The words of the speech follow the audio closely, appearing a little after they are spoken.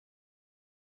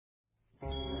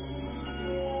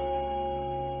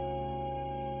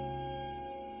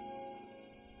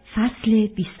فصل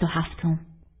 27.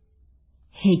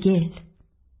 هگل.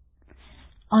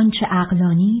 آنچه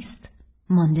عقلانی است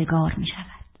ماندگار می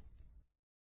شود.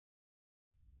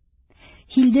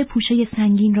 هیلده پوشه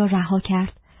سنگین را رها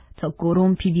کرد تا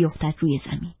گرمپی بیفتد روی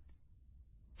زمین.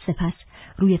 سپس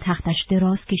روی تختش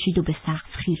دراز کشید و به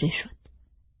سقف خیره شد.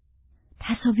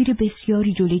 تصاویر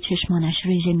بسیاری جلوی چشمانش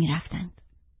رژه می رفتند.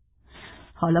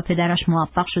 حالا پدرش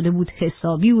موفق شده بود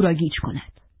حسابی او را گیج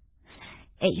کند.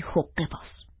 ای حقه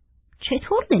باز!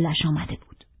 چطور دلش آمده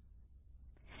بود؟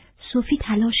 سوفی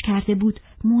تلاش کرده بود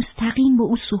مستقیم با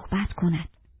او صحبت کند.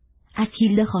 از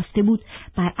هیلده خواسته بود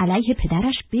بر علیه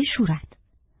پدرش بشورد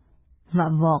و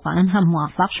واقعا هم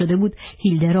موفق شده بود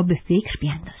هیلده را به فکر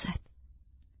بیندازد.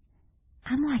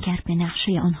 اما اگر به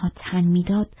نقشه آنها تن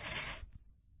میداد،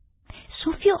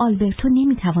 سوفی و آلبرتو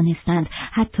نمی توانستند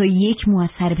حتی یک مو از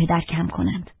سر پدر کم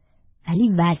کنند، ولی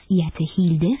وضعیت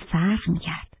هیلده فرق می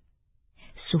کرد.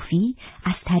 سوفی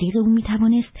از طریق او می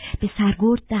توانست به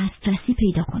سرگرد دسترسی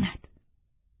پیدا کند.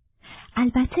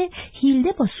 البته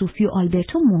هیلده با سوفی و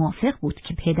آلبرتو موافق بود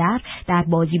که پدر در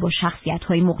بازی با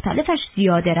شخصیت‌های مختلفش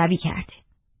زیاده روی کرده.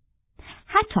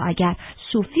 حتی اگر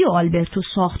سوفی و آلبرتو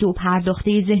ساخته و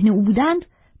پرداخته ذهن او بودند،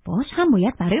 باز هم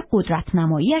باید برای قدرت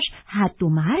نماییش حد و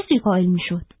مرزی قائل می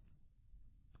شد.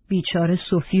 بیچاره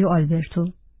سوفی و آلبرتو.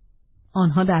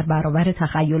 آنها در برابر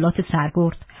تخیلات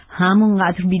سرگرد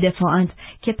همونقدر بی‌دفاعند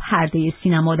که پرده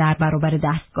سینما در برابر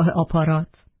دستگاه آپارات.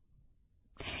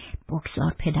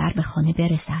 بگذار پدر به خانه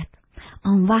برسد،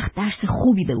 آن وقت درس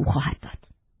خوبی به او خواهد داد.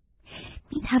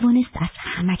 می توانست از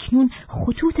همکنون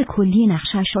خطوط کلی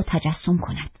نقشه‌اش را تجسم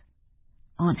کند.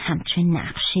 آن هم چه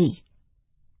نقشه‌ای!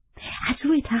 از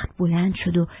روی تخت بلند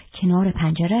شد و کنار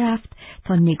پنجره رفت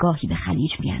تا نگاهی به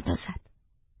خلیج بیاندازد.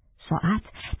 ساعت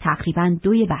تقریباً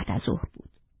 2 بعد از ظهر بود.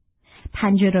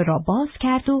 پنجره را باز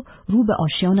کرد و رو به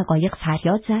آشیان قایق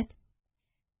فریاد زد: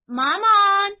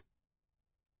 مامان!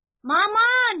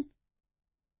 مامان!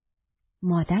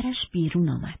 مادرش بیرون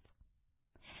آمد.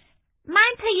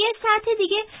 من تا 1 ساعت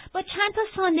دیگه با چند تا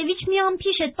ساندویچ میام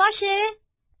پیشت، باشه؟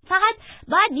 فقط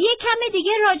باید 1 کم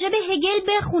دیگه راجع به هگل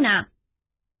بخونم.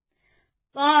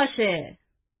 باشه.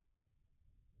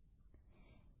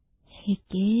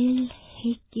 هگل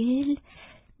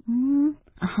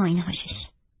اینها شش.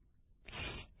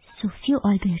 سوفی و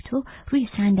آلبرتو روی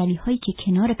صندلی هایی که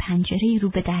کنار پنجره رو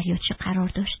به دریاچه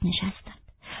قرار داشت نشستند.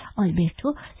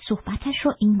 آلبرتو صحبتش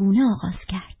را اینگونه آغاز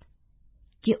کرد: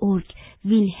 گئورگ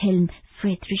ویلهلم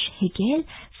فردریش هگل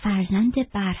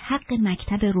فرزند برحق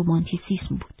مکتب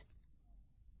رومانتیسیسم بود.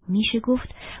 میشه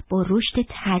گفت با رشد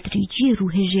تدریجی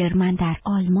روح ژرمن در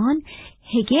آلمان،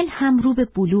 هگل هم رو به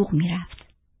بلوغ میرفت.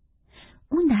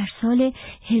 اون در سال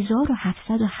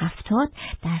 1770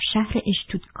 در شهر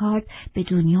اشتوتگارت به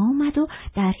دنیا آمد و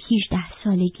در 18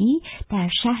 سالگی در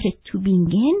شهر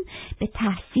توبینگن به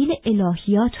تحصیل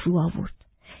الهیات رو آورد.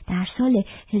 در سال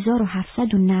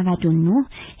 1799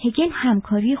 هگل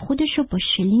همکاری خودش رو با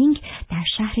شلینگ در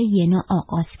شهر ینا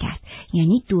آغاز کرد،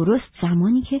 یعنی درست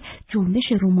زمانی که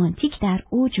جنبش رمانتیک در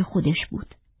اوج خودش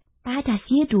بود. بعد از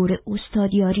یه دوره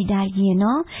استادیاری در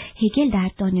ینا، هگل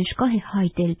در دانشگاه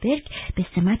هایدلبرگ به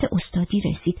سمت استادی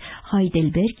رسید.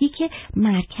 هایدلبرگی که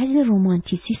مرکز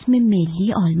رمانتیسیسم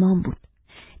ملی آلمان بود.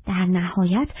 در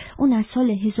نهایت اون از سال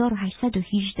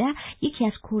 1818 یکی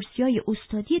از کرسی‌های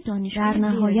استادی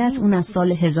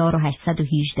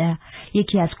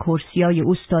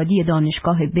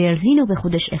دانشگاه برلین رو به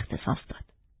خودش اختصاص داد.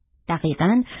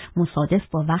 دقیقاً مصادف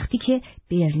با وقتی که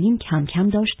برلین کم کم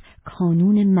داشت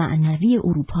کانون معنوی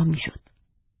اروپا میشد.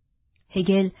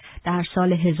 هگل در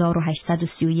سال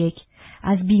 1831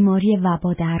 از بیماری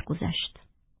وبا درگذشت.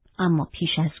 اما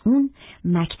پیش از اون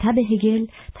مکتب هگل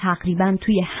تقریباً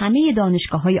توی همه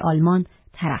دانشگاه‌های آلمان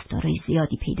طرفدارای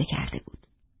زیادی پیدا کرده بود.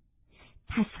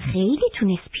 پس خیلی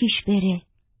تونست پیش بره.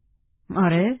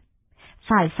 آره،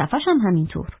 فلسفه‌ش هم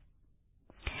همینطور.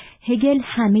 هگل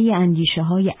همه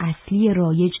اندیشه‌های اصلی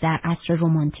رایج در عصر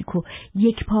رمانتیکو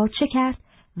یک پارچه کرد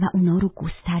و اونا رو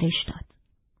گسترش داد.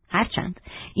 هرچند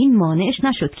این مانعش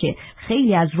نشد که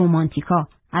خیلی از رمانتیکا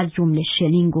از جمله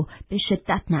شلینگو به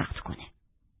شدت نقد کنه.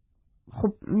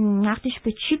 خب نقدش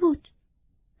به چی بود؟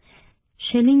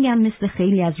 شلینگ هم مثل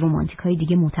خیلی از رمانتیکای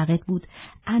دیگه معتقد بود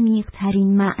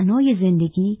عمیق‌ترین معنای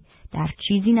زندگی در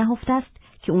چیزی نهفته است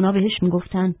که اونا بهش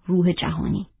میگفتن روح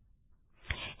جهانی.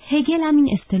 هگل هم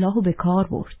این اصطلاحو به کار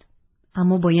برد،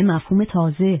 اما با یه مفهوم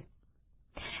تازه.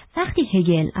 وقتی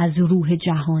هگل از روح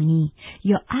جهانی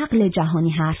یا عقل جهانی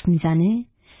حرف میزنه،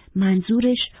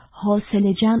 منظورش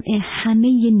حاصل جمع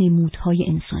همه نمودهای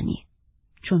انسانی،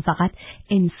 چون فقط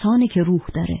انسانه که روح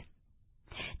داره.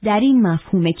 در این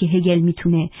مفهومه که هگل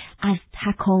میتونه از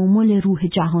تکامل روح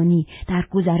جهانی در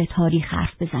گذر تاریخ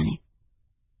حرف بزنه.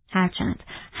 هرچند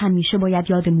همیشه باید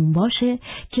یادمون باشه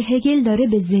که هگل داره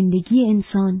به زندگی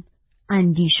انسان،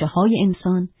 اندیشه های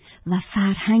انسان و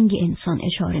فرهنگ انسان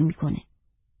اشاره میکنه.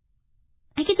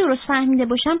 اگه درست فهمیده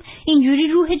باشم اینجوری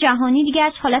روح جهانی دیگه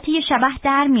از حالت یه شبح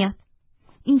در میاد.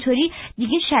 اینطوری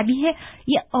دیگه شبیه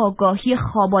یه آگاهی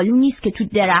خوابالو نیست که تو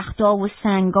درخت‌ها و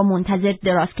سنگ‌ها منتظر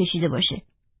دراز کشیده باشه.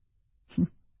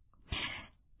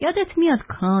 یادت میاد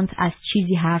کانت از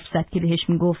چیزی حرف زد که بهش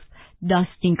میگفت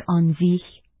داستینگ آن زیخ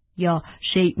یا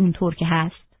شی اونطور که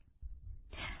هست؟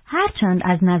 هرچند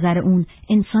از نظر اون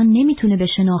انسان نمیتونه به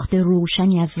شناخت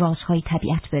روشنی از رازهای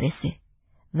طبیعت برسه،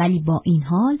 ولی با این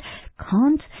حال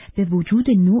کانت به وجود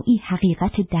نوعی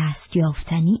حقیقت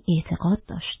دستیافتنی اعتقاد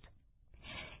داشت.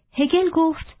 هگل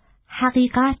گفت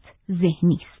حقیقت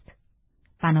ذهنی است.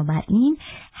 بنابراین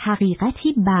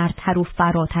حقیقتی برتر و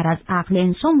فراتر از عقل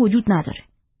انسان وجود نداره.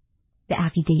 به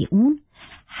عقیده اون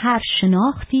هر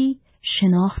شناختی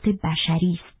شناخت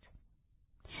بشری است.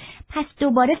 پس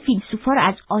دوباره فیلسوفا رو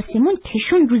از آسمون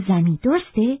کشون رو زمین،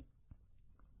 درسته؟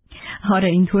 آره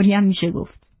اینطوری هم میشه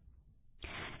گفت.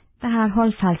 به هر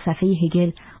حال فلسفه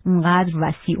هگل اونقدر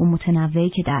وسیع و متنوعه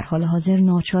که در حال حاضر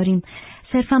ناچاریم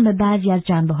صرفاً به بعضی از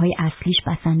جنبه‌های اصلیش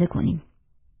بسنده کنیم.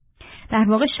 در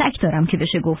واقع شک دارم که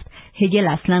بشه گفت هگل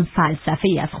اصلاً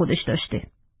فلسفه‌ای از خودش داشته.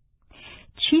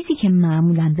 چیزی که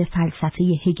معمولاً به فلسفه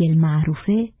هگل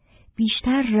معروفه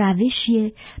بیشتر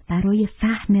روشیه برای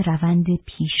فهم روند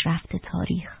پیشرفت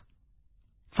تاریخ.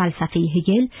 فلسفه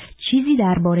هگل چیزی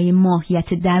درباره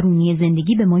ماهیت درونی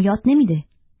زندگی به ما یاد نمیده،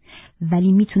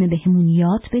 ولی میتونه بهمون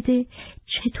یاد بده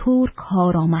چطور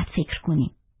کارآمد فکر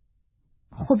کنیم.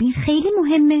 خب این خیلی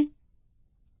مهمه.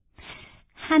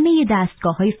 همه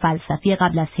دستگاه‌های فلسفی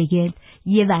قبل از هگل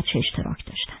یه وجه اشتراک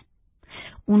داشتن.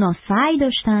 اونا سعی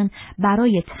داشتن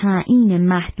برای تعیین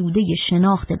محدوده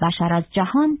شناخت بشر از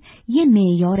جهان یه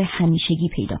معیار همیشگی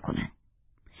پیدا کنن.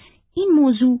 این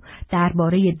موضوع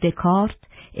درباره دکارت،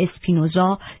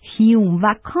 اسپینوزا، هیوم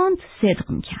و کانت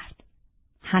صدق می‌کرد.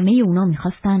 همه اونا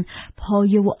می‌خواستن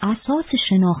پایه و اساس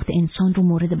شناخت انسان رو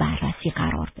مورد بررسی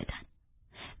قرار بدن.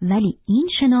 ولی این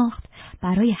شناخت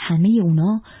برای همه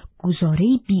اونا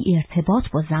گزاره‌ای بی ارتباط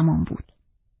با زمان بود.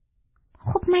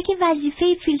 خب مگه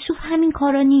وظیفه فیلسوف همین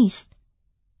کارا نیست؟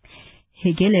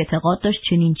 هگل اعتقاد داشت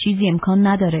چنین چیزی امکان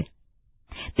نداره.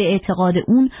 به اعتقاد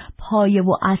اون پایه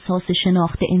و اساس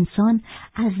شناخت انسان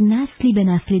از نسلی به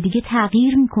نسل دیگه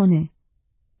تغییر میکنه.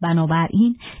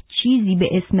 بنابراین چیزی به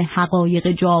اسم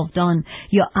حقایق جاودان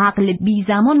یا عقل بی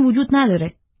زمان وجود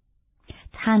نداره.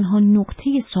 تنها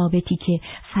نقطه ثابتی که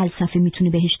فلسفه میتونه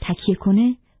بهش تکیه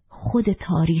کنه خود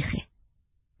تاریخه.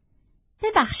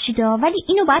 ببخشیدا ولی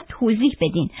اینو باید توضیح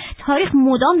بدین. تاریخ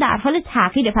مدام در حال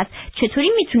تغییره، پس چطوری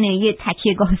میتونه یه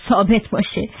تکیهگاه ثابت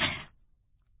باشه؟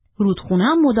 رودخونه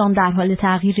هم مدام در حال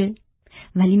تغییره،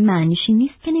 ولی معنیش این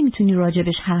نیست که نمیتونی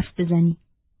راجبش حرف بزنی.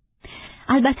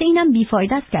 البته اینم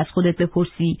بیفایده است که از خودت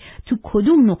بپرسی تو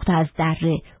کدوم نقطه از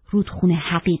دره رودخونه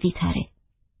حقیقی تره.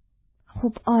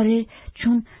 خب آره،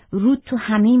 چون رود تو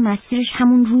همه مسیرش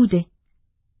همون روده.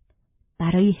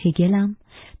 برای هگلم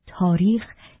تاریخ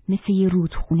مثل یه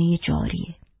رودخونه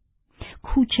جاریه.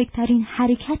 کوچکترین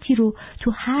حرکتی رو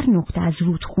تو هر نقطه از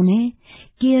رودخونه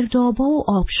گردابا و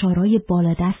آبشارای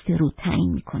بالادست رود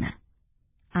تعیین میکنن.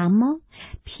 اما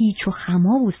پیچ و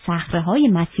خما و صخره‌های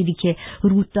مسیری که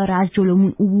رود داره از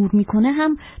جلومون عبور میکنه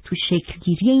هم تو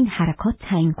شکلگیری این حرکات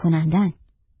تعیین کنندن.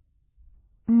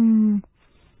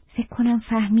 فکر کنم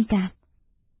فهمیدم.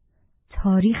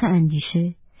 تاریخ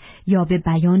اندیشه یا به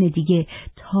بیان دیگه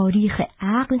تاریخ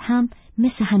عقل هم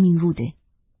مثل همین روده.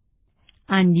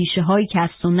 اندیشه هایی که از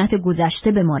سنت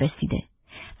گذشته به ما رسیده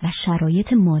و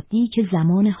شرایط مادی که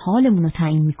زمان حالمون رو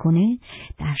تعیین میکنه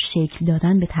در شکل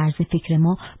دادن به طرز فکر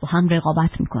ما با هم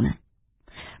رقابت میکنن.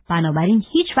 بنابراین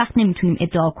هیچ وقت نمیتونیم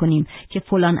ادعا کنیم که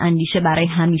فلان اندیشه برای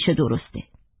همیشه درسته.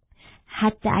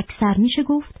 حد اکثر میشه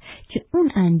گفت که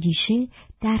اون اندیشه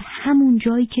در همون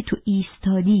جایی که تو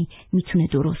ایستادی میتونه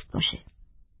درست باشه.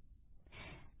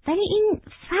 ولی این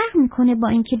فرق میکنه با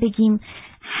اینکه بگیم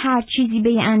هر چیزی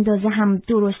به یه اندازه هم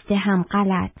درسته هم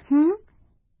غلط.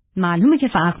 معلومه که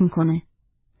فرق میکنه.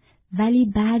 ولی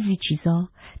بعضی چیزا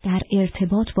در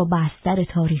ارتباط با بستر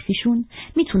تاریخیشون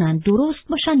میتونن درست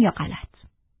باشن یا غلط.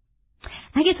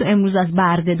 اگه تو امروز از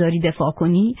برده‌داری دفاع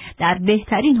کنی در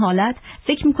بهترین حالت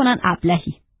فکر میکنن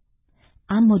ابلهی.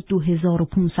 اما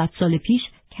 2500 سال پیش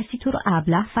کسی تو رو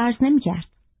ابله فرض نمیکرد.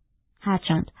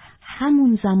 هرچند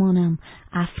همون زمانم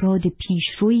افراد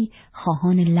پیشروی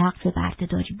خواهان لغو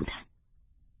برده‌داری بودن.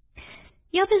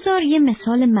 یا بذار یه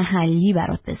مثال محلی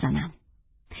برات بزنم.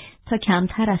 تا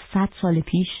کمتر از 100 سال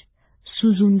پیش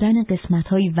سوزوندن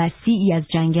قسمت‌های وسیعی از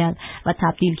جنگل و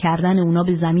تبدیل کردن اونا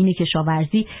به زمین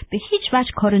کشاورزی به هیچ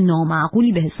وجه کار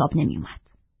نامعقولی به حساب نمی اومد.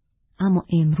 اما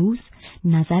امروز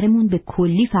نظرمون به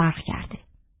کلی فرق کرده.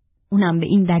 اونم به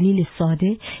این دلیل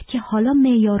ساده که حالا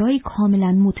معیارهای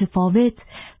کاملا متفاوت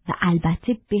و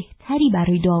البته بهتری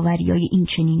برای داوریای این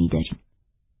چنینی داریم.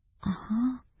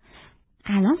 آها،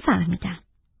 الان فهمیدم.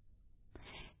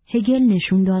 هگل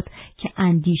نشون داد که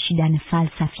اندیشیدن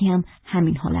فلسفی هم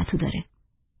همین حالتو داره.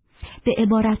 به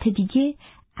عبارت دیگه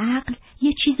عقل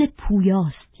یه چیز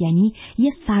پویاست، یعنی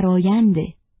یه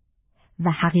فراینده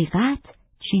و حقیقت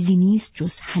چیزی نیست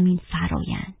جز همین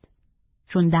فرایند.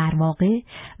 چون در واقع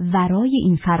ورای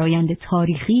این فرایند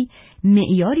تاریخی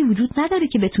معیاری وجود نداره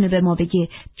که بتونه به ما بگه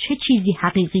چه چیزی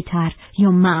حقیقی تر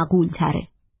یا معقول تره.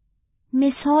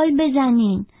 مثال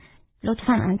بزنین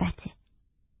لطفاً. البته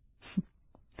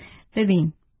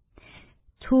ببین،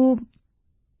 تو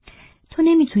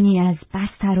نمیتونی از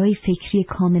بسترهای فکری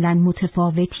کاملا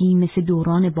متفاوتی مثل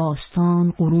دوران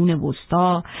باستان، قرون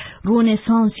وسطا،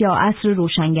 رنسانس یا عصر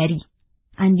روشنگری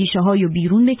اندیشه‌هایو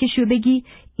بیرون بکشی و بگی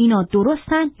اینا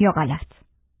درستن یا غلط.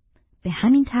 به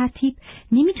همین ترتیب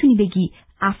نمیتونی بگی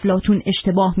افلاطون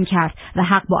اشتباه میکرد و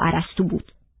حق با ارسطو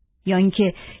بود، یا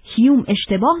اینکه هیوم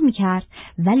اشتباه میکرد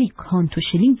ولی کانت و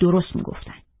شلینگ درست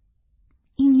میگفتن.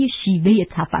 این یه شیوه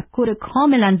تفکر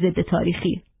کاملا ضد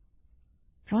تاریخیه.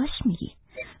 راست میگی،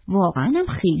 واقعا هم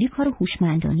خیلی کار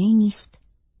هوشمندانه‌ای نیست.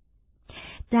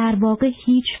 در واقع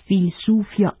هیچ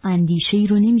فیلسوف یا اندیشه‌ای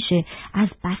رو نمیشه از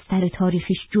بستر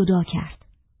تاریخیش جدا کرد.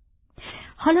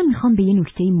 حالا میخوام به یه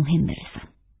نکته مهم برسم.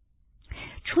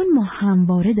 چون ما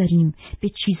همواره داریم به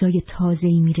چیزای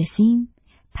تازه‌ای میرسیم،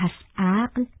 پس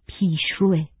عقل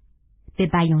پیشروه. به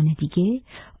بیان دیگه،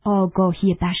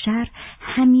 آگاهی بشر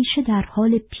همیشه در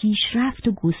حال پیشرفت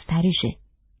و گسترشه.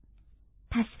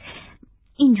 پس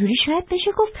اینجوری شاید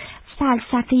بشه گفت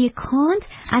فلسفه کانت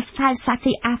از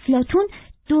فلسفه افلاطون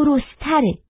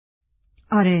درست‌تره.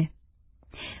 آره،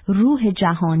 روح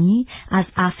جهانی از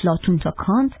افلاطون تا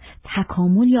کانت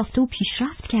تکامل یافته و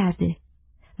پیشرفت کرده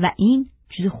و این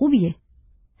چیز خوبیه.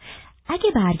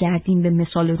 اگه برگردیم به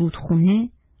مثال رودخونه،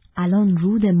 الان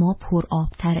رود ما پر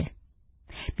آبتره.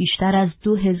 بیشتر از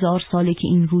 2000 ساله که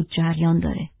این رود جریان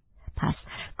داره. پس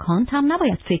کانت هم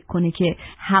نباید فکر کنه که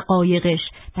حقایقش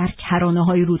در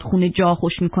کرانه‌های رودخونه جا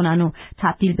خوش میکنن و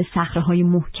تبدیل به صخره‌های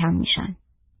محکم میشن.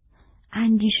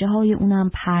 اندیشه‌های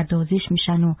اونم پردازش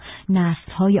میشن و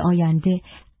نسل‌های آینده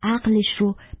عقلش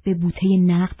رو به بوته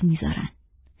نقد میذارن.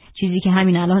 چیزی که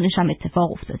همین الانش هم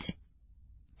اتفاق افتاده.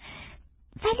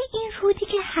 ولی این رودی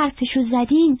که حرفشو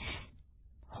زدین،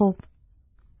 خب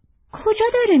کجا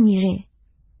داره میره؟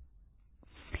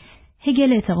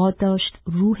 هگل اعتقاد داشت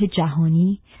روح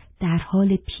جهانی در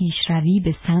حال پیشروی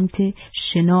به سمت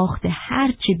شناخت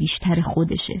هرچه بیشتر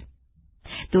خودشه.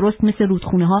 درست مثل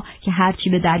رودخونه ها که هرچی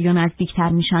به دریا نزدیکتر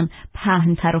میشن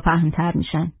پهن‌تر و پهن‌تر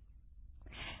میشن.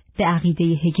 به عقیده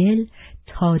هگل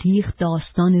تاریخ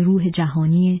داستان روح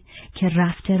جهانیه که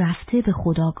رفته رفته به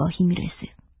خودآگاهی میرسه.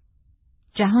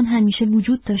 جهان همیشه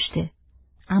وجود داشته،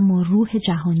 اما روح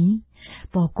جهانی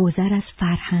با گذر از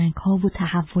فرهنگ‌ها و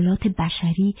تحولات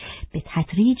بشری به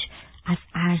تدریج از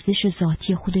ارزش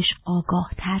ذاتی خودش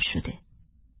آگاه‌تر شده.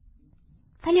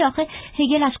 ولی آخه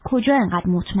هگل از کجا انقدر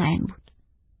مطمئن بود؟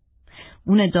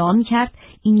 اون ادعا می‌کرد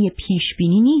این یه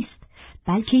پیشبینی نیست،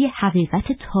 بلکه یه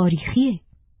حقیقت تاریخیه.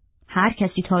 هر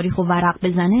کسی تاریخ و ورق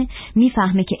بزنه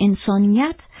میفهمه که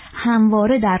انسانیت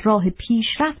همواره در راه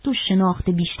پیشرفت و شناخت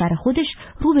بیشتر خودش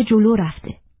رو به جلو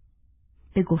رفته.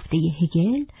 به گفته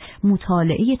هگل،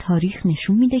 مطالعه تاریخ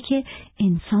نشون میده که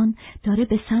انسان داره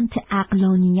به سمت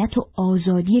عقلانیت و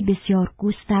آزادی بسیار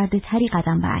گسترده تری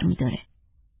قدم برمی‌داره.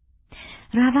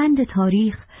 روند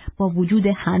تاریخ با وجود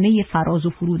همه فراز و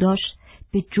فروداش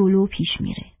به جلو پیش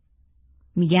میره.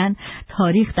 میگن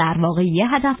تاریخ در واقع یه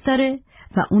هدف داره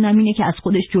و اونم اینه که از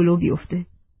خودش جلو بیفته.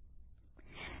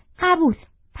 قبول،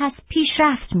 پس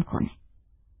پیشرفت میکنه.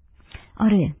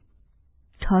 آره،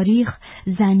 تاریخ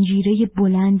زنجیره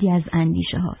بلندی از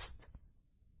اندیشه هاست.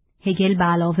 هگل به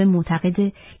علاوه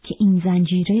معتقده که این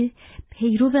زنجیره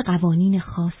پیرو قوانین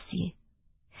خاصیه.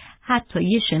 حتی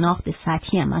یه شناخت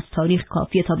سطحی هم از تاریخ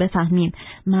کافیه تا بفهمیم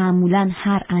معمولاً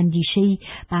هر اندیشه‌ای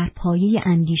بر پایه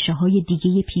اندیشه‌های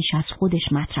دیگه پیش از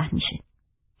خودش مطرح میشه.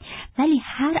 ولی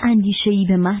هر اندیشه‌ای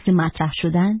به محض مطرح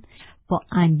شدن با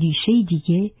اندیشه‌ای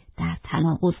دیگه در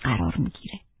تناقض قرار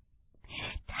میگیره.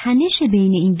 تنش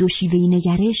بین این دو شیوه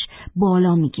نگرش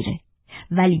بالا میگیره،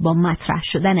 ولی با مطرح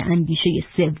شدن اندیشه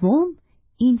سوم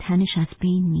این تنش از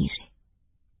بین میره.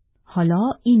 حالا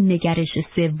این نگرش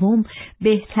سوم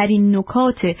بهترین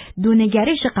نکات دو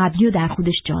نگرش قبلی رو در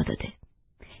خودش جا داده.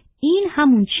 این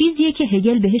همون چیزیه که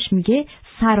هگل بهش میگه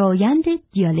فرایند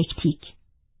دیالکتیک.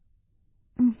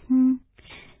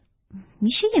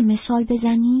 میشه یه مثال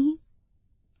بزنی؟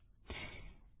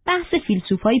 بحث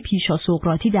فیلسوفای پیشا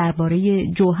سقراطی درباره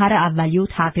جوهر اولیه و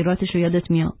تغییراتش رو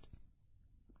یادت میاد؟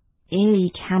 ای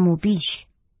کم و بیش.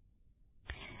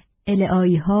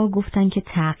 الهایی ها گفتن که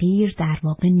تغییر در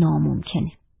واقع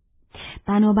ناممکنه.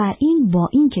 بنابراین با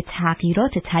اینکه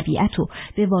تغییرات طبیعت رو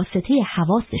به واسطه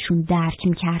حواسشون درک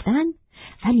می‌کردن،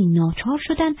 ولی ناچار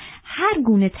شدن هر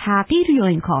گونه تغییری رو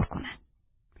انکار کنن.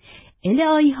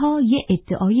 الهایی ها یه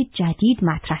ادعای جدید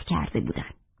مطرح کرده بودن.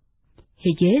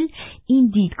 هگل این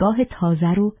دیدگاه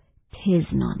تازه رو تز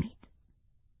نامید.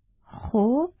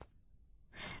 خب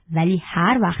ولی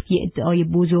هر وقت یه ادعای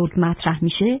بزرگ مطرح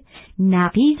میشه،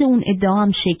 نقیض اون ادعا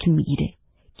هم شکل میگیره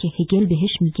که هگل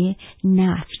بهش میگه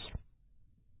نفی.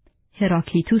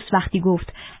 هراکلیتوس وقتی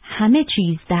گفت همه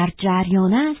چیز در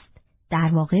جریان است،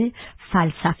 در واقع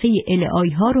فلسفه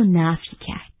الهایی ها رو نفی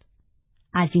کرد.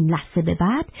 از این لحظه به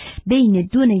بعد بین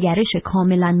دو نگرش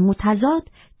کاملا متضاد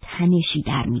تنشی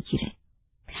در میگیره.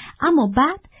 اما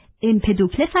بعد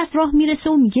امپدوکلس از راه میرسه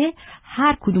و میگه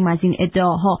هر کدوم از این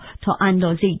ادعاها تا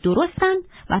اندازه‌ای درستن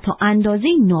و تا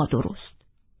اندازه‌ای نادرست.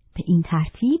 به این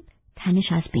ترتیب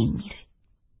تنش از بین میره.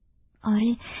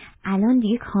 آره، الان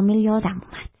دیگه کامل یادم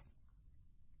اومد.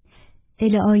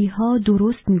 الهایی ها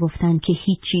درست میگفتن که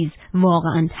هیچ چیز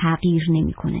واقعا تغییر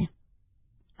نمیکنه.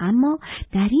 اما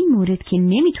در این مورد که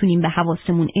نمیتونیم به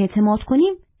حواسمون اعتماد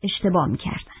کنیم، اشتباه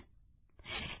میکردن.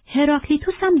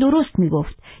 هراکلیتوس هم درست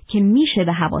میگفت که میشه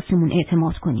به حواسمون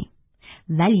اعتماد کنیم.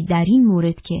 ولی در این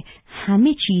مورد که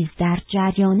همه چیز در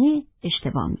جریانه،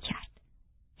 اشتباه میکرد.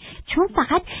 چون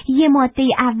فقط یه ماده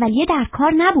اولیه در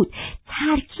کار نبود،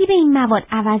 ترکیب این مواد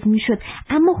عوض میشد،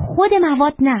 اما خود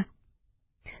مواد نه.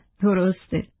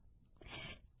 درسته.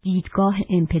 دیدگاه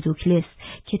امپدوکلس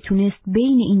که تونست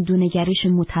بین این دو نگرش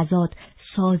متضاد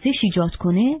سازش ایجاد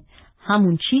کنه،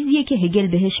 همون چیزیه که هگل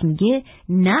بهش میگه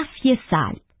نفی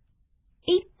سلب.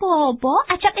 ای بابا،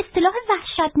 عجب اصطلاح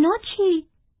وحشتناکی.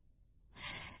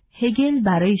 هگل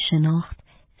برای شناخت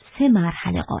 3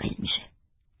 مرحله قائل میشه: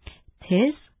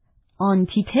 تز،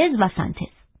 آنتیتز و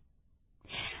سنتز.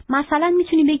 مثلا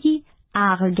میتونی بگی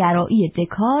عقلگرایی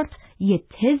دکارت یه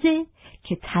تزه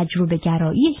که تجربه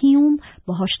گرایی هیوم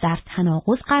باهاش در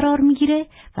تناقض قرار میگیره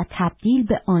و تبدیل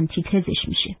به آنتیتزش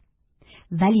میشه.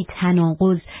 ولی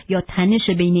تناقض یا تنش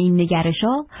بین این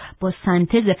نگرش‌ها با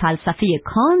سنتز فلسفه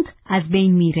کانت از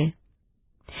بین میره.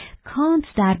 کانت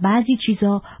در بعضی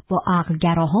چیزا با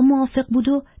عقلگراها موافق بود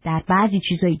و در بعضی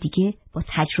چیزای دیگه با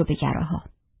تجربه گراها.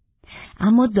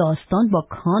 اما داستان با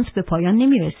کانت به پایان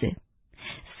نمیرسه.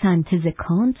 سنتز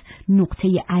کانت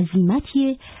نقطه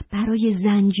عظیمتیه برای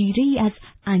زنجیره‌ای از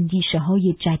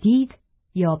اندیشه‌های جدید،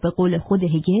 یا به قول خود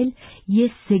هگل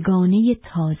یه سگانه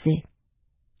تازه.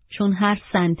 چون هر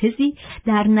سنتزی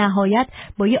در نهایت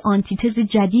با یه آنتیتز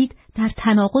جدید در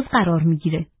تناقض قرار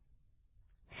میگیره.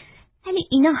 ولی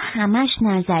اینا همش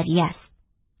نظریه است.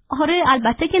 آره،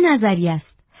 البته که نظریه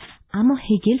است. اما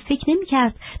هگل فکر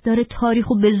نمی‌کرد داره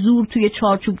تاریخو به زور توی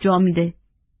چارچوب جا میده.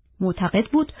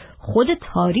 معتقد بود خود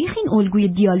تاریخ این الگوی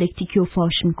دیالکتیکی رو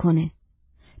فاش میکنه.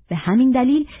 به همین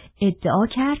دلیل ادعا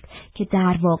کرد که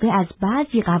در واقع از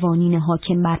بعضی قوانین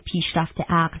حاکم بر پیشرفت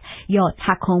عقل یا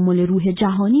تکامل روح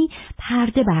جهانی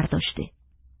پرده برداشته.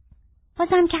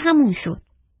 بازم که همون شد.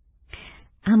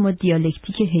 اما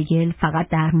دیالکتیک هگل فقط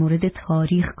در مورد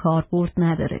تاریخ کاربرد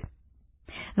نداره.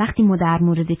 وقتی ما در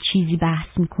مورد چیزی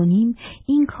بحث میکنیم،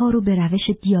 این کار رو به روش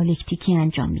دیالکتیکی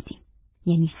انجام میدیم.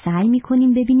 یعنی سعی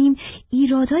میکنیم ببینیم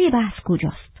ایرادای بحث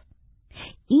کجاست.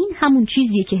 این همون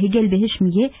چیزیه که هگل بهش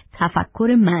میگه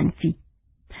تفکر منفی.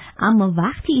 اما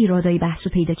وقتی ایرادای بحث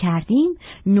رو پیدا کردیم،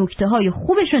 نکته‌های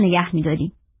خوبش رو نگه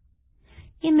می‌داریم.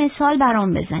 یه مثال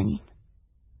برام بزنین.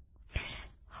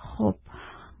 خب،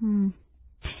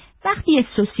 وقتی یه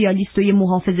سوسیالیست و یه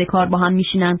محافظه‌کار با هم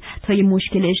میشینن تا یه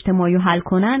مشکل اجتماعی رو حل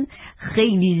کنن،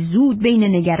 خیلی زود بین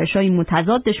نگرش‌های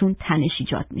متضادشون تنش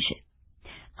ایجاد میشه.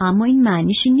 اما این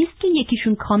معنیش این نیست که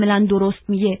یکیشون کاملا درست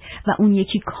میگه و اون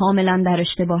یکی کاملا در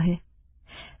اشتباهه.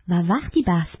 و وقتی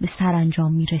بحث به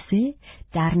سرانجام میرسه،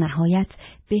 در نهایت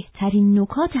بهترین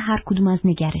نکات هر کدوم از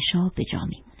نگرش‌ها به جا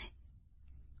میمونه.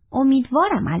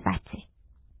 امیدوارم البته.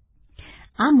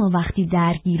 اما وقتی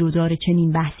درگیر و دار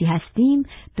چنین بحثی هستیم،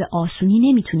 به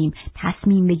آسونی نمیتونیم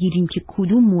تصمیم بگیریم که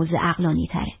کدوم موضع عقلانی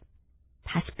تره.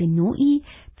 پس به نوعی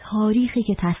تاریخی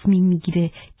که تصمیم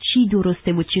میگیره چی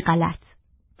درسته و چی غلط.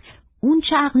 اون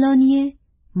چه عقلانیه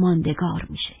ماندگار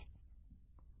میشه.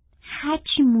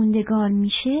 هرچی موندگار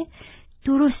میشه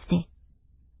درسته.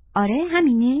 آره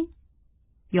همینه؟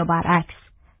 یا برعکس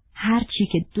هرچی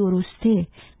که درسته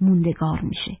موندگار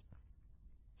میشه؟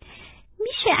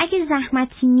 میشه اگه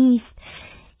زحمتی نیست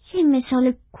یه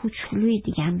مثال کوچولوی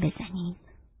دیگه هم بزنین؟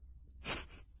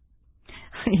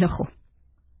 خیلی خوب.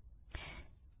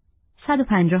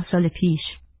 150 سال پیش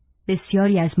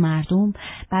بسیاری از مردم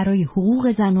برای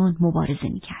حقوق زنان مبارزه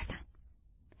می‌کردند.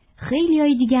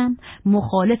 خیلیای دیگه هم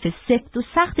مخالف سفت و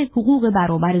سخت حقوق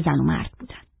برابر زن و مرد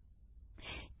بودند.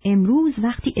 امروز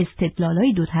وقتی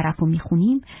استدلالای دو طرفو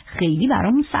میخونیم خیلی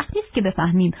برامون سخت نیست که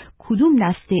بفهمیم کدوم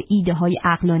دسته ایده های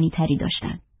عقلانی تری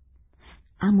داشتن.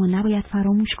 اما نباید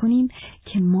فراموش کنیم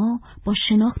که ما با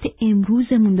شناخت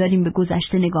امروزمون داریم به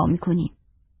گذشته نگاه میکنیم.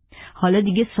 حالا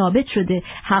دیگه ثابت شده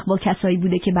حق با کسایی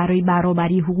بوده که برای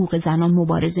برابری حقوق زنان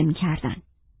مبارزه میکردن.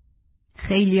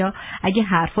 خیلیا اگه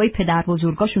حرفای پدر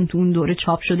بزرگاشون تو اون دوره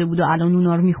چاپ شده بود و الان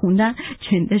اونا رو میخوندن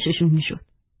چندششون میشد.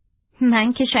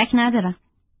 من که شک ندارم.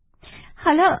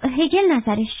 حالا هگل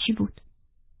نظرش چی بود؟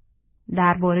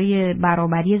 درباره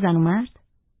برابری زن و مرد؟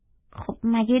 خب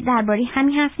مگه درباره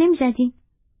همین حرف نمیزدی؟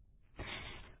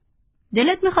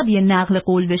 دلت میخواد یه نقل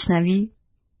قول بشنوی؟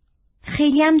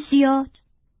 خیلی هم زیاد.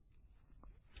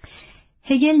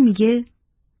 هگل میگه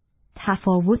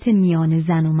تفاوت میان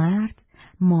زن و مرد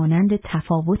مانند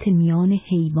تفاوت میان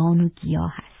حیوان و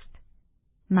گیاه است.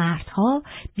 مردها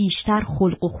بیشتر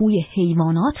خلق و خوی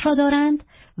حیوانات را دارند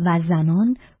و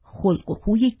زنان خلق و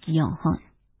خوی گیاهان،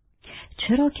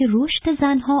 چرا که رشد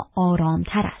زنها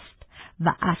آرامتر است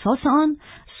و اساس آن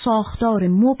ساختار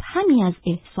مبهمی از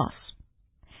احساس.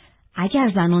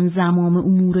 اگر زنان زمام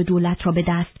امور دولت را به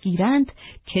دست گیرند،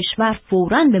 کشور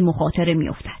فوراً به مخاطره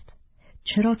می‌افتد،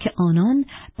 چرا که آنان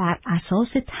بر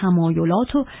اساس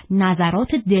تمایلات و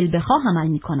نظرات دلبخواه عمل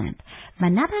می‌کنند و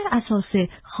نه بر اساس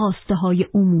خواسته‌های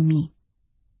عمومی.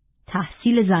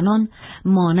 تحصیل زنان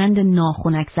مانند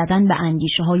ناخنک زدن به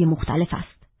اندیشه‌های مختلف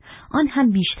است، آن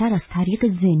هم بیشتر از طریق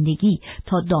زندگی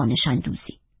تا دانش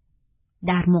اندوزی.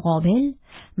 در مقابل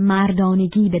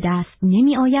مردانگی به دست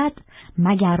نمی آید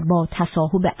مگر با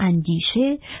تصاحب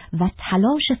اندیشه و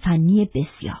تلاش فنی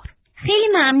بسیار. خیلی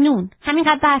ممنون،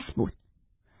 همینقدر بس بود.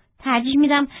 ترجیح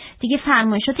میدم دیگه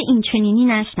فرمایشات این چنینی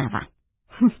نشنوم.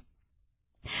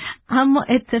 اما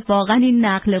اتفاقا این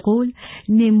نقل قول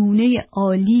نمونه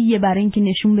عالیه برای اینکه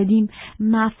نشون بدیم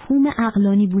مفهوم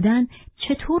عقلانی بودن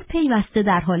چطور پیوسته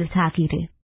در حال تغییره.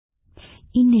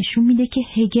 این نشون میده که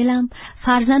هگل هم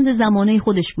فرزند زمانه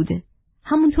خودش بوده،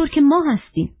 همونطور که ما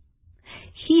هستیم.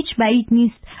 هیچ بعید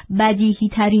نیست بدیهی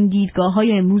ترین دیدگاه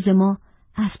های امروز ما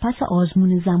از پس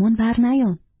آزمون زمان بر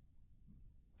نیان.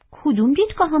 کدوم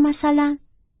دیدگاه ها مثلا؟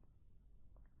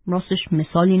 راستش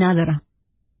مثالی ندارم.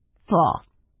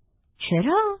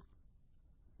 چرا؟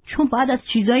 چون بعد از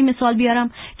چیزایی مثال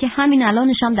بیارم که همین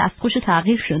الانشم دستخوش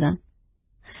تغییر شدن.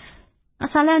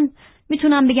 مثلا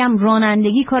میتونم بگم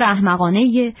رانندگی کار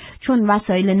احمقانه‌ایه چون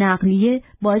وسایل نقلیه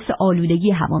باعث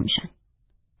آلودگی هوا میشن.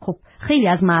 خب خیلی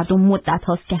از مردم مدت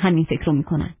هاست که همین فکر رو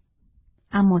میکنن.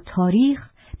 اما تاریخ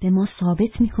به ما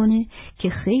ثابت میکنه که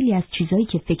خیلی از چیزایی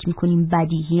که فکر میکنیم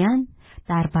بدیهی‌ان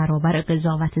در برابر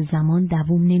قضاوت زمان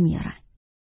دوام نمیارن.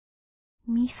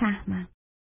 میفهمم.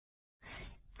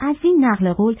 از این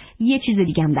نقل قول یه چیز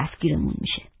دیگه هم دستگیرمون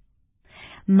میشه.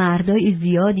 مردای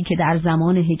زیادی که در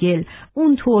زمان هگل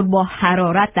اونطور با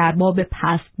حرارت در باب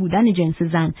پست بودن جنس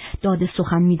زن داد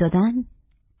سخن میدادن،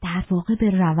 در واقع به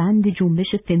روند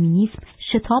جنبش فمینیسم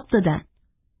شتاب دادن.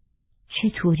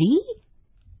 چطوری؟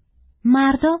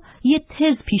 مردا یه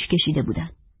تز پیش کشیده بودن.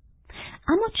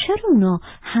 اما چرا اونا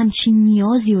همچین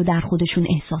نیازی رو در خودشون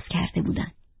احساس کرده بودن؟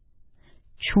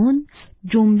 چون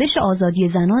جنبش آزادی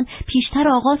زنان پیشتر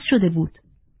آغاز شده بود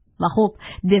و خب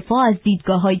دفاع از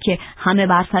دیدگاه‌هایی که همه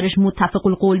بر سرش متفق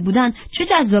القول بودن چه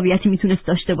جذابیتی میتونست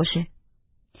داشته باشه؟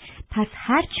 پس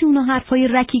هرچی اونا حرفای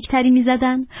رکیکتری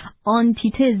میزدن،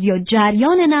 آنتیتز یا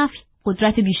جریان نفی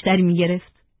قدرت بیشتری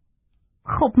میگرفت.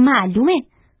 خب معلومه.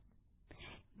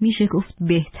 میشه گفت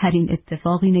بهترین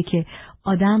اتفاق اینه که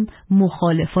آدم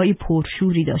مخالفای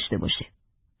پرشوری داشته باشه.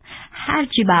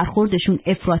 هرچی برخوردشون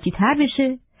افراطی تر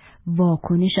بشه،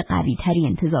 واکنش قوی تری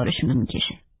انتظارشون رو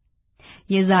میکشه.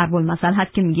 یه ضرب المثل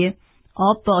هست که میگه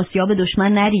آب به آسیاب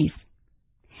دشمن نریز.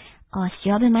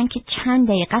 آسیاب من که چند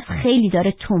دقیقه خیلی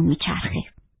داره تون میچرخه.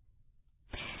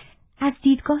 از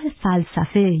دیدگاه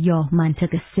فلسفه یا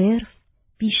منطق صرف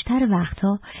بیشتر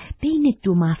وقتها بین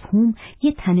دو مفهوم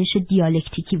یه تنش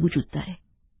دیالکتیکی وجود داره.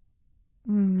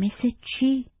 مثل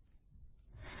چی؟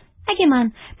 اگه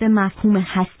من به مفهوم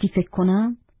هستی فکر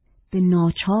کنم، به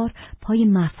ناچار پای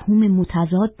مفهوم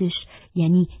متضادش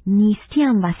یعنی نیستی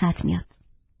هم وسط میاد.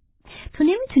 تو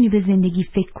نمیتونی به زندگی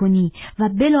فکر کنی و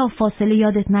بلا فاصله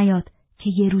یادت نیاد که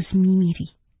یه روز میمیری.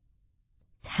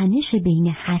 تنش بین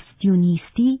هستی و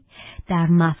نیستی در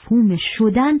مفهوم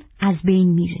شدن از بین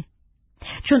میره.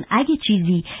 چون اگه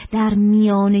چیزی در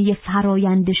میانه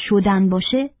فرایند شدن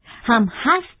باشه، هم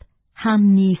هست هم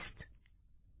نیست.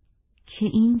 که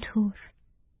اینطور.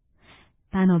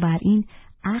 بنابراین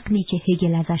عقلی که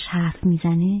هگل ازش حرف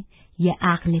میزنه یه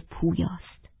عقل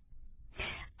پویاست.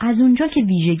 از اونجا که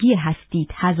ویژگی هستی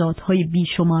تضادهای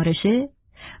بیشمارشه،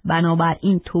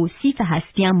 بنابراین توصیف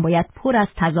هستی هم باید پر از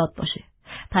تضاد باشه.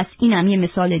 پس اینم یه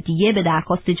مثال دیگه به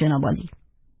درخواست جناب عالی.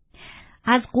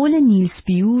 از قول نیلس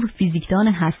بیور، فیزیکدان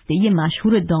هسته‌ای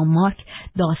مشهور دانمارک،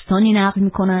 داستانی نقل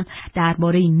میکنن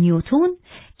درباره نیوتن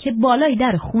که بالای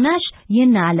در خونش یه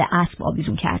نعل اسب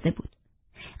آویزون کرده بود.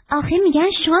 آخه میگن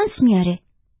شانس میاره.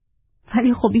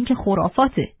 ولی خب این که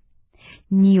خرافاته.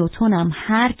 نیوتن هم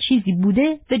هر چیزی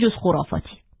بوده به جز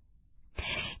خرافاتی.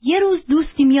 یه روز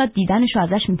دوستی میاد دیدنشو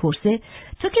ازش میپرسه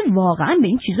تو که واقعا به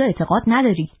این چیزا اعتقاد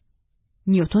نداری؟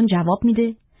 نیوتن جواب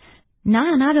میده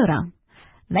نه ندارم،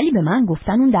 ولی به من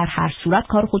گفتن اون در هر صورت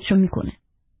کار خودشو میکنه.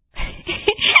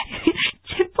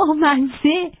 چه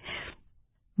بامزه!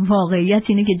 واقعیت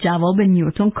اینه که جواب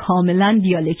نیوتن کاملا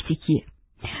دیالکتیکیه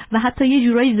و حتی یه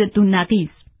جورایی ضد و نقیض.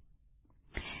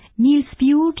 نیلس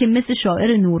بیور که مثل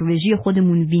شاعر نروژی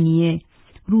خودمون وینیه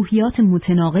روحیات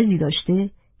متناقضی داشته،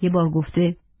 یه بار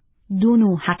گفته 2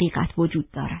 نوع حقیقت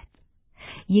وجود دارد.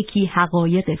 یکی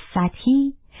حقایق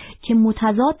سطحی که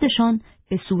متضادشان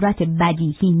به صورت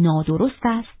بدیهی نادرست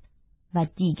است و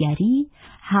دیگری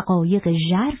حقایق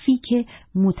ژرفی که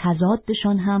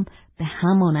متضادشان هم به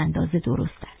همان اندازه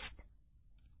درست است.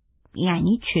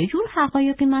 یعنی چه جور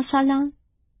حقایقی مثلا؟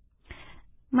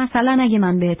 مثلا اگه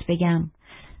من بهت بگم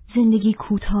زندگی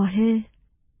کوتاهه،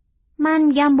 من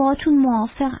میگم باهاتون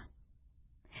موافقم.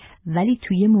 ولی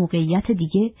توی موقعیت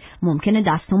دیگه ممکنه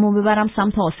دستامو ببرم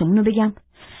سمت آسمون و بگم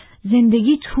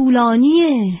زندگی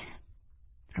طولانیه.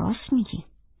 راست میگی.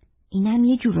 اینم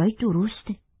یه جورایی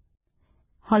درسته.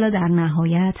 حالا در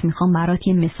نهایت میخوام برات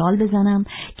یه مثال بزنم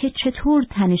که چطور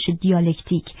تنش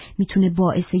دیالکتیک میتونه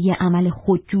باعث یه عمل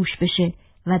خودجوش بشه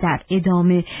و در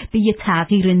ادامه به یه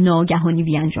تغییر ناگهانی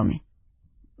بیانجامه.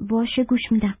 باشه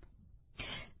گوش میدم.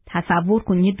 تصور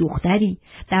کن یه دختری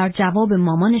در جواب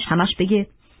مامانش همش بگه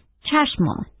چشم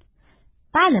مامان،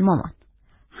 بله مامان،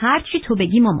 هرچی تو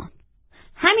بگی مامان،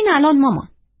 همین الان مامان.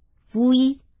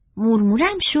 ووی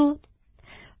مرمورم شد.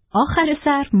 آخر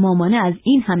سر مامانه از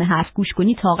این همه حرف گوش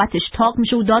کنی طاقتش تاق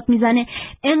میشه و داد میزنه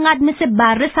انقدر مثل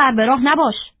بره سر به راه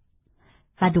نباش.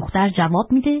 و دختر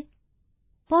جواب میده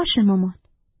باشه مامان.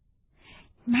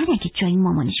 من اگه جای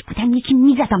مامانش بودم یکی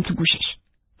میزدم تو گوشش.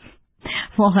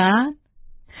 واقعا؟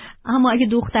 اما اگه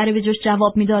دختره به جاش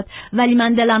جواب میداد ولی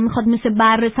من دلم میخواد مثل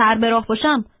بره سر به راه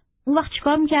باشم، اون وقت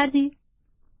چیکار میکردی؟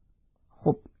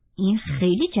 خب این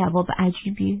خیلی جواب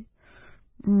عجیبیه.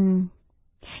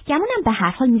 گمونم به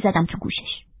هر حال میزدم تو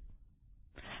گوشش.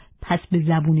 پس به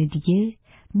زبون دیگه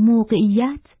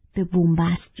موقعیت به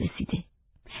بنبست رسیده.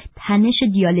 تنش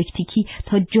دیالکتیکی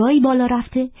تا جایی بالا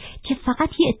رفته که فقط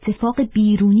یه اتفاق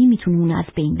بیرونی میتونه اون از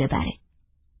بین ببره.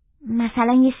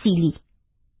 مثلا یه سیلی.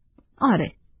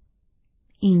 آره.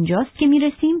 اینجاست که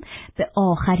میرسیم به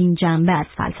آخرین جنبه از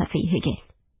فلسفه هگل.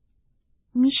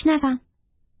 میشنوم.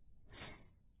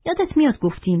 یادت میاد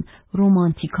گفتیم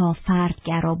رومانتیکا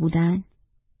فردگرا بودن؟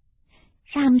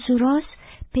 رمز و راز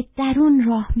به درون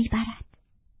راه میبرد.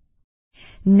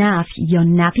 نفی یا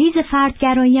نقیض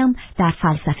فردگرایی هم در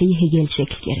فلسفه هگل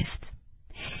شکل گرفت.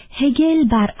 هگل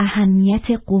بر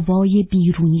اهمیت قوای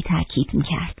بیرونی تاکید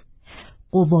میکرد.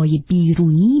 قوای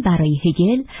بیرونی برای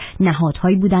هگل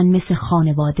نهادهایی بودن مثل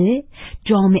خانواده،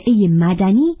 جامعه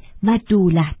مدنی و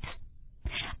دولت.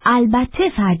 البته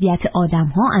فردیت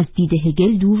آدم‌ها از دید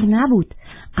هگل دور نبود،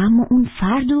 اما اون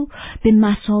فردو به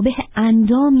مثابه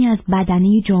اندامی از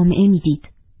بدنه جامعه میدید.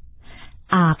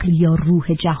 عقل یا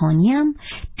روح جهانی هم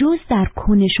جز در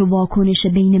کنش و واکنش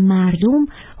بین مردم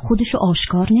خودشو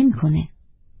آشکار نمی‌کنه.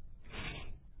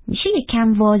 میشه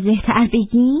یکم واضح تر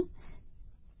بگیم؟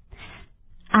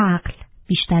 عقل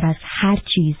بیشتر از هر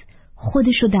چیز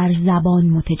خودشو در زبان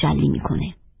متجلی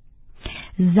میکنه.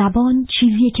 زبان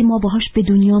چیزیه که ما باهاش به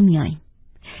دنیا میاییم.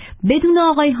 بدون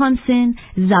آقای هانسن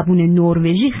زبون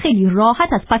نروژی خیلی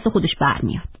راحت از پس خودش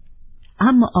برمیاد.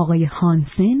 اما آقای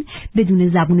هانسن بدون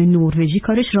زبون نروژی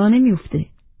کارش راه نمیفته.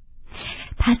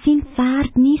 پس این فرد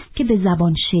نیست که به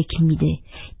زبان شکل میده،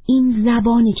 این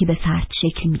زبانه که به فرد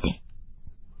شکل میده.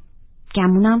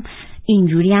 گمونم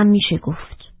اینجوری هم میشه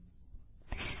گفت.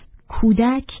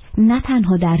 کودک نه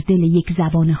تنها در دل یک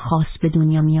زبان خاص به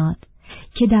دنیا میاد،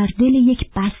 که در دل یک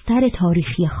بستر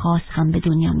تاریخی خاص هم به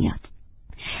دنیا میاد.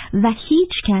 و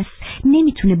هیچ کس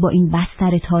نمیتونه با این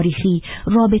بستر تاریخی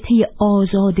رابطه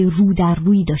آزاد رو در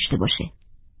روی داشته باشه.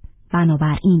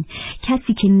 بنابراین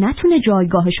کسی که نتونه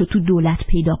جایگاهشو تو دولت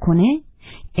پیدا کنه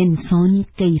انسانی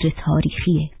غیر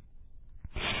تاریخیه.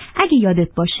 اگه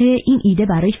یادت باشه این ایده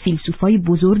برای فیلسوفای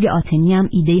بزرگ آتنی هم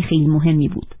ایده خیلی مهمی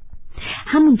بود.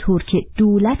 همونطور که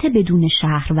دولت بدون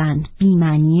شهروند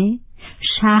بی‌معنیه،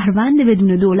 شهروند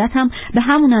بدون دولت هم به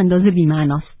همون اندازه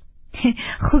بی‌معناست.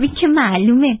 خوبی که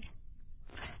معلومه.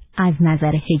 از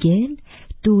نظر هگل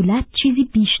دولت چیزی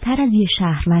بیشتر از یه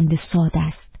شهروند ساده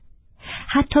است،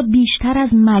 حتی بیشتر از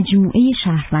مجموعه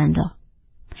شهروندا.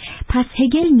 پس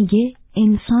هگل میگه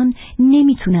انسان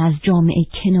نمیتونه از جامعه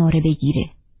کناره بگیره.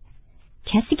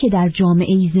 کسی که در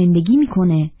جامعه زندگی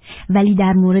میکنه ولی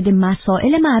در مورد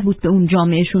مسائل مربوط به اون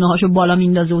جامعه شونه‌هاشو بالا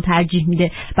میندازه و ترجیح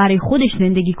میده برای خودش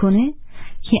زندگی کنه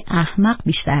که احمق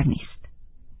بیشتر نیست.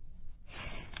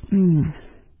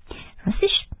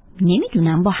 راستش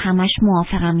نمیدونم با همش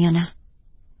موافقم یا نه.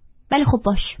 ولی خب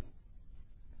باش.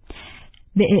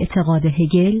 به اعتقاد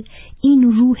هگل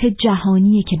این روح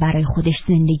جهانیه که برای خودش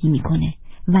زندگی میکنه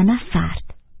و نه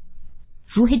فرد.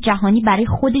 روح جهانی برای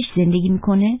خودش زندگی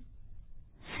میکنه؟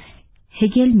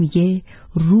 هگل میگه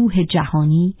روح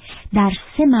جهانی در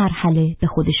 3 مرحله به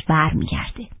خودش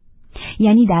برمیگرده.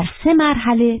 یعنی در 3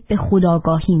 مرحله به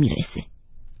خودآگاهی میرسه.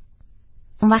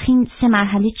 اون وقت این 3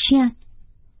 مرحله چی هن؟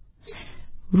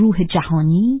 روح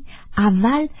جهانی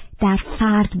اول در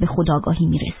فرد به خودآگاهی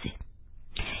میرسه.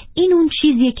 این اون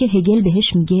چیزیه که هگل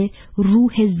بهش میگه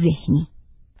روح ذهنی.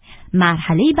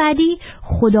 مرحله بعدی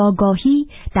خودآگاهی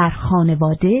در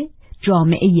خانواده،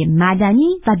 جامعه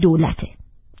مدنی و دولته.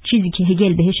 چیزی که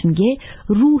هگل بهش میگه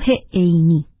روح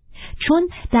عینی، چون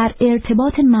در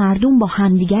ارتباط مردم با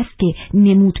همدیگه است که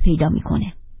نمود پیدا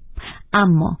میکنه.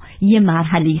 اما یه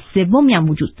مرحله سومی هم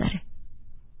وجود داره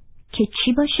که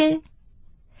چی باشه؟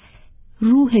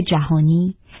 روح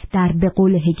جهانی در به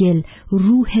قول هگل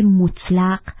روح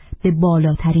مطلق به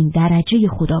بالاترین درجه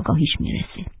خودآگاهیش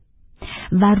میرسه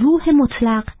و روح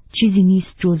مطلق چیزی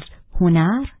نیست جز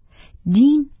هنر،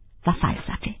 دین و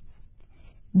فلسفه.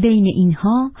 بین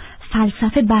اینها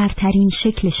فلسفه برترین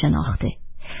شکل شناخته،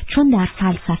 چون در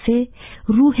فلسفه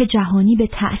روح جهانی به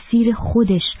تأثیر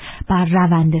خودش بر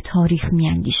روند تاریخ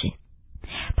میاندیشه.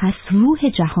 پس روح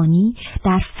جهانی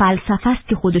در فلسفه است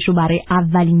که خودشو برای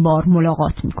اولین بار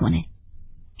ملاقات میکنه.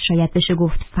 شاید بشه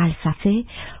گفت فلسفه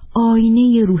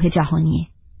آینه روح جهانیه.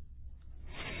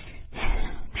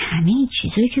 همه این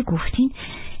چیزایی که گفتین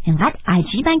اینقدر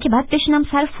عجیبن که باید بشینم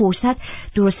سر فرصت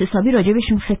درست حسابی راجع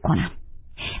بهشون فکر کنم.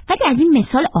 ولی از این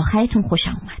مثال آخرتون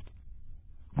خوشم اومد.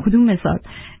 کدوم مثال؟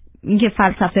 اینکه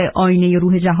فلسفه آینه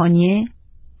روح جهانیه؟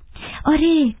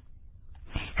 آره،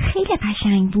 خیلی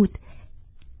قشنگ بود.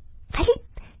 ولی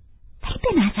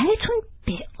به نظرتون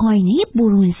به آینه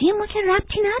برنزی ما که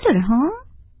ربطی نداره ها؟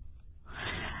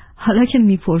 حالا که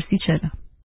میپرسی چرا؟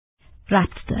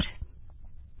 ربط داره.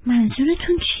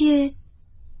 منظورتون چیه؟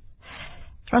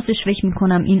 راستش فکر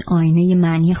میکنم این آینه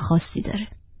معنی خاصی داره،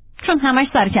 چون همش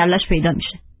سر کلش پیدا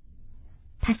میشه.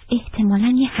 پس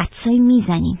احتمالاً یه حدسایی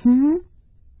میزنیم.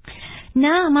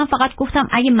 نه، من فقط گفتم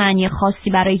اگه معنی خاصی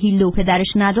برای هیلده و پدرش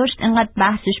نداشت انقدر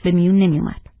بحثش به میون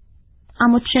نمیومد.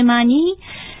 اما چه معنی؟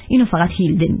 اینو فقط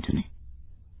هیلده میدونه.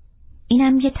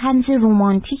 اینم یه طنز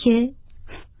رمانتیکه؟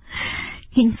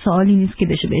 این سوالی نیست که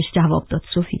بشه بهش جواب داد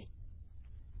سوفی.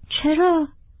 چرا؟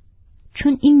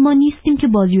 چون این ما نیستیم که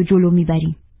بازیو جلو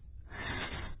میبریم.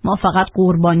 ما فقط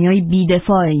قربانیای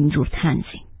بی‌دفاع اینجور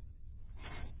طنزیم.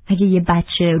 اگه یه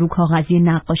بچه رو کاغذی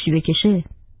نقاشی بکشه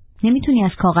نمیتونی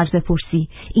از کاغذ بپرسی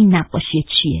این نقاشی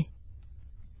چیه.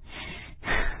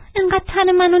 انقدر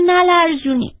تن منو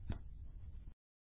نلرزونی.